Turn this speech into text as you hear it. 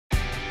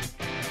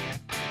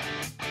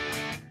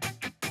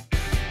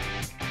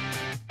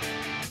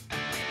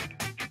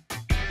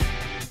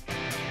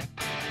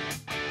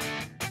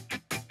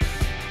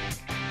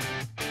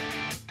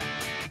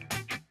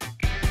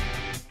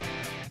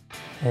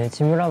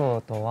チームラ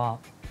ボとは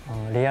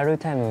リアル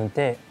タイム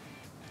で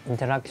イン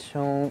タラクシ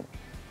ョン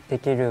で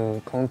き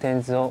るコンテ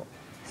ンツを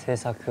制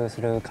作す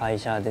る会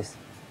社です。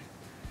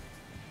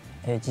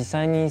実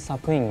際に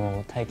作品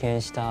を体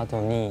験した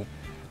後に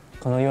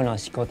このような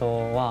仕事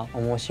は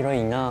面白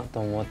いな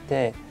と思っ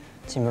て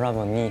チームラ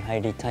ボに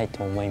入りたい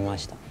と思いま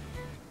した。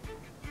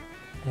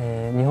日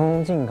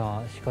本人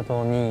が仕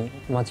事に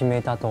真面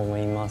目だと思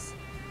います。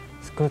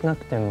少な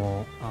くて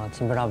も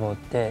チームラボっ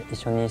て一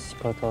緒に仕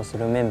事をす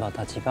るメンバー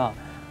たちが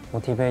モ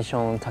チベーシ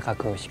ョン高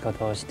く仕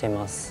事をしてい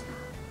ます。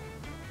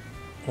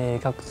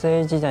学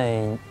生時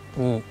代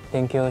に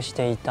勉強し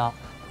ていた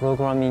プロ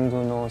グラミン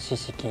グの知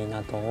識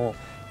などを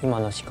今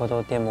の仕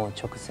事でも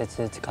直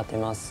接使ってい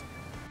ます。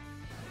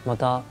ま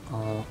た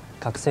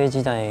学生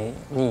時代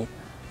に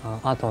ア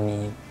ート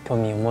に興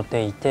味を持っ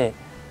ていて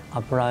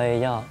油絵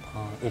や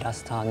イラ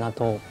ストな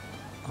ど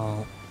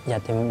や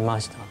ってみ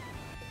まし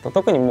た。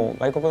特にもう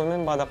外国のメ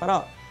ンバーだか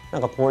らな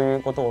んかこうい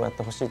うことをやっ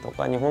てほしいと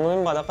か、日本のメ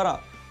ンバーだから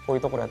こうい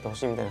うところやってほ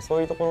しいみたいな、そ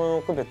ういうところ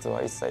の区別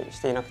は一切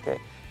していなくて、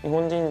日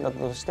本人だった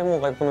としても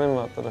外国のメン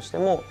バーだったとして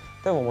も、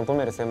例えば求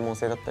める専門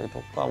性だったりと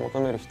か求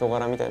める人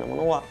柄みたいなも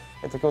のは、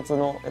共通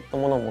の、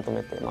ものを求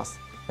めています。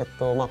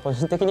個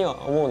人的に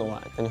は思うの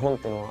は、日本っ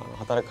ていうのは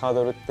働くハー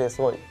ドルって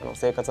すごい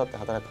生活だって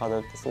働くハー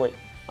ドルってすごい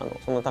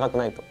そんな高く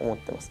ないと思っ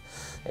てます。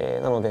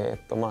なので、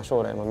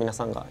将来皆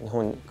さんが日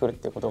本に来るっ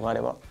ていうことがあ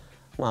れば、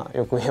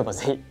よく言えば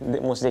ぜひ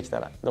もしできた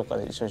らどっか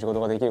で一緒に仕事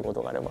ができるこ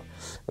とがあれば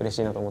嬉し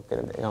いなと思って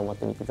るんで、頑張っ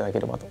てみていただけ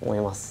ればと思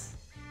います。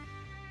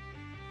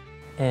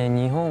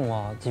日本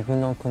は自分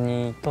の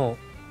国と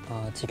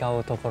違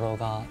うところ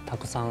がた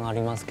くさんあ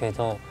りますけ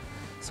ど、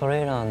そ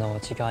れらの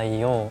違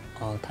いを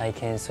体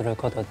験する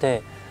こと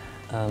で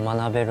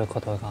学べるこ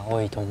とが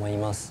多いと思い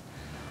ます。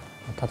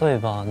例え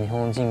ば日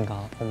本人が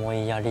思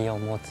いやりを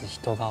持つ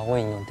人が多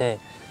いので、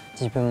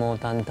自分も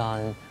だんだ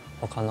ん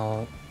他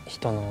の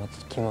人の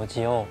気持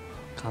ちを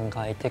考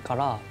えてか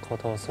ら行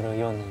動する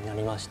ようにな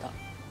りました。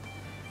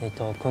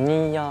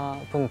国や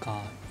文化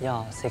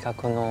や性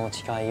格の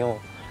違いを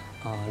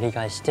理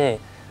解して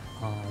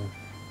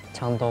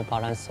ちゃんとバ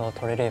ランスを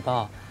取れれ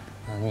ば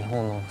日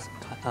本の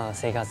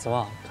生活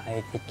は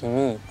快適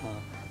に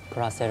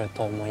暮らせる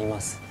と思いま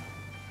す。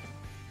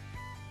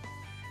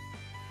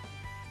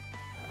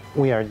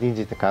We are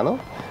JETRO.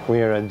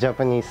 We are a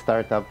Japanese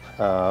startup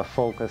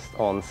focused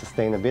on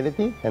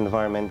sustainability,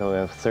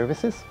 environmental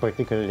services,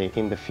 particularly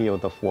in the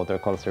field of water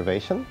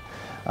conservation.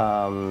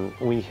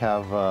 We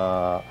have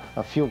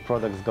a few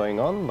products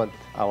going on, but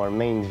our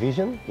main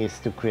vision is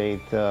to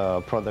create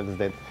products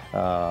that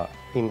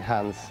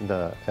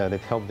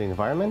that help the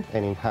environment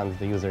and enhance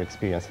the user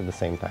experience at the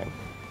same time.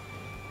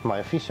 My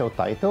official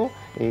title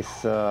is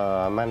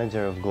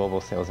Manager of Global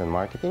Sales and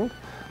Marketing.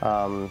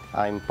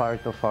 I'm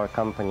part of our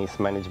company's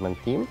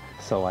management team,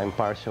 so I'm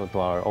partial to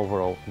our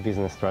overall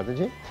business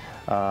strategy.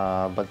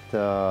 But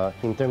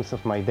in terms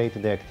of my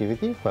day-to-day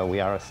activity, well, we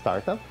are a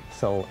startup,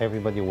 so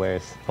everybody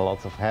wears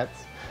lots of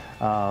hats.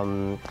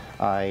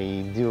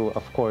 I do,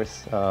 of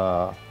course,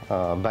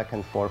 back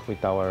and forth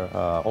with our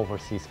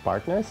overseas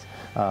partners,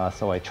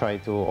 so I try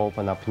to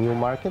open up new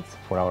markets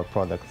for our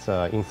products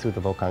in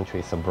suitable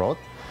countries abroad.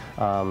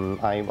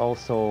 I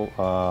also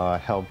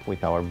help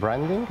with our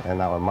branding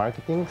and our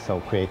marketing, so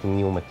creating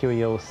new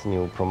materials,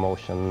 new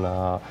promotion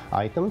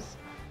items.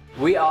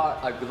 We are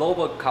a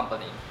global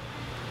company,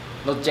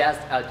 not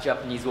just a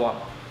Japanese one.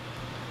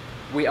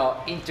 We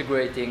are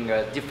integrating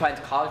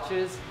different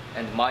cultures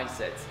and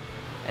mindsets,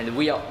 and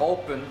we are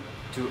open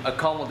to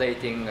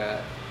accommodating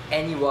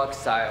any work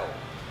style,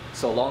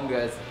 so long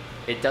as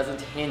it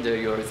doesn't hinder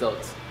your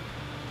results.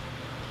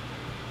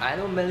 I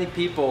know many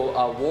people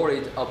are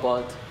worried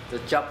about the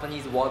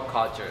Japanese work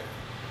culture,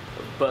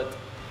 but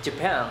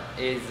Japan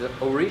is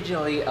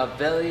originally a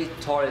very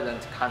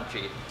tolerant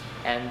country,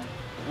 and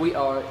we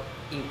are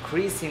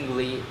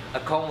increasingly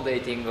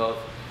accommodating of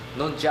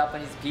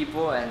non-Japanese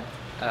people and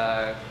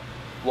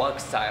work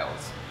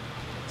styles.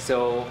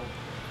 So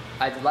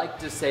I'd like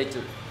to say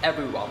to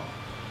everyone,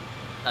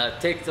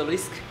 take the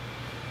risk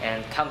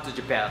and come to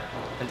Japan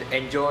and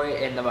enjoy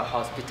in our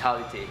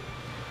hospitality.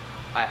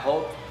 I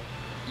hope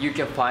you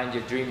can find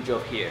your dream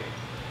job here.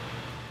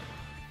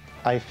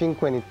 I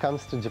think when it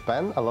comes to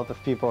Japan, a lot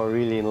of people are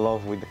really in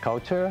love with the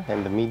culture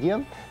and the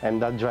media, and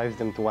that drives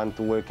them to want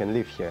to work and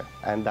live here.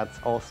 And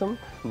that's awesome.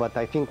 But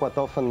I think what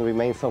often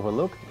remains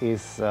overlooked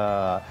is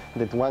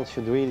that one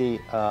should really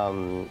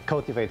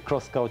cultivate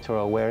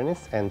cross-cultural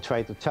awareness and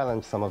try to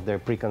challenge some of their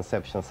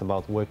preconceptions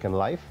about work and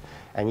life.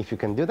 And if you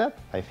can do that,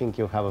 I think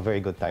you'll have a very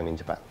good time in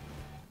Japan.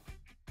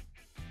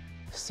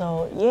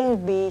 So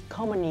ELB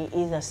company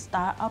is a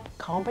startup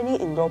company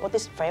in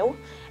robotics field,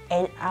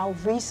 and our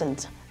vision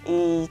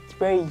is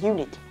very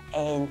unique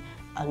and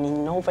an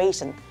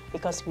innovation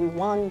because we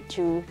want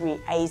to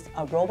create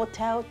a robot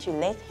tail to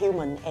let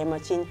human and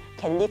machine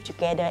can live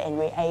together and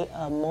create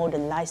a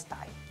modern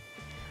lifestyle.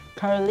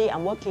 Currently,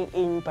 I'm working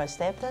in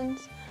perception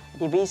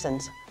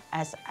divisions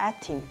as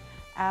acting.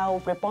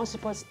 Our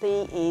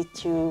responsibility is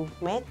to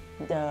make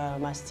the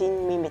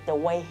machine mimic the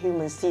way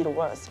humans see the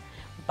world.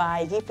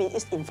 by giving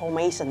it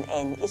information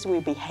and it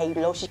will behave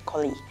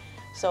logically.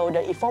 So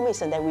the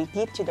information that we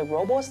give to the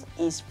robots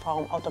is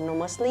from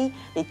autonomously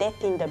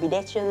detecting the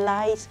pedestrian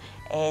lights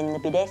and the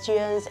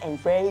pedestrians and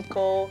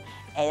vehicle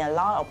and a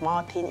lot of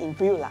more things in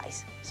real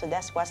life. So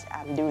that's what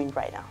I'm doing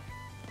right now.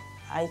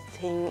 I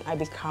think I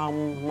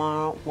become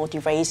more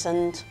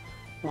motivated,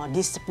 more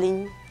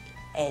disciplined,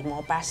 and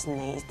more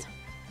passionate.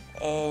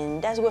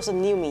 And that was a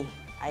new me.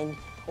 I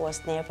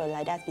was never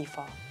like that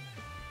before.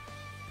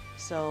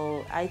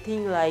 So I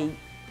think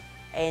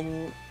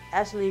and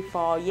actually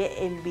for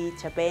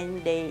JMB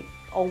Japan, they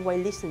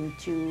always listen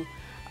to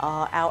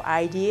our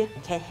idea,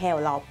 can help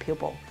a lot of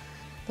people.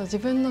 自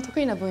分の得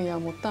意な分野を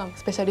持った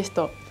スペシャリス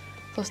ト、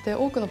そして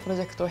多くのプロ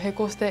ジェクトを並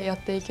行してやっ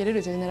ていけれ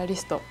るジェネラリ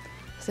スト、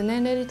そして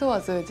年齢に問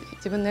わず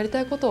自分のやりた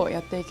いことを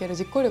やっていける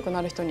実行力の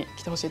ある人に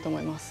来てほしいと思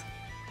います。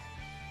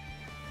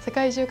世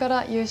界中か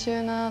ら優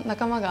秀な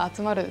仲間が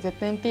集まる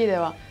ZMP で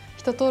は、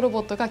人とロ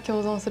ボットが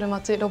共存する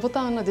街ロボ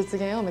タウンの実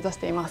現を目指し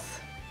ていま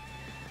す。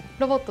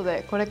ロボット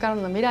でこれから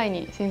の未来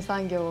に新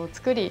産業を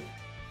作り、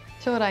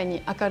将来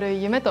に明る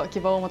い夢と希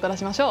望をもたら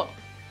しましょ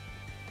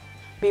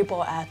う。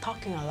People are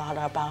talking a lot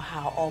about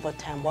how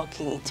overtime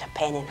working in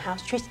Japan and how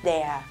strict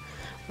they are,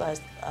 but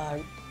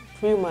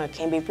rumor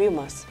can be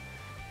rumors.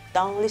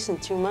 Don't listen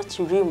too much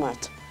to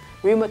rumors.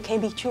 Rumor can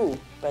be true,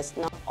 but it's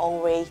not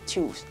always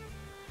true.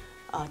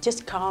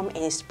 Just come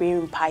and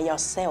experience by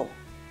yourself.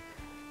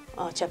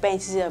 Japan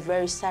is a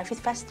very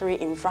satisfactory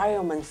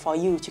environment for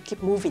you to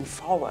keep moving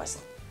forward.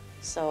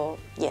 So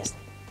yes,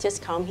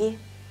 just come here.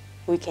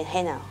 We can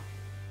hang out.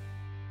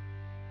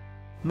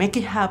 Make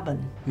it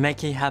happen.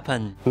 Make it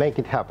happen. Make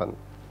it happen.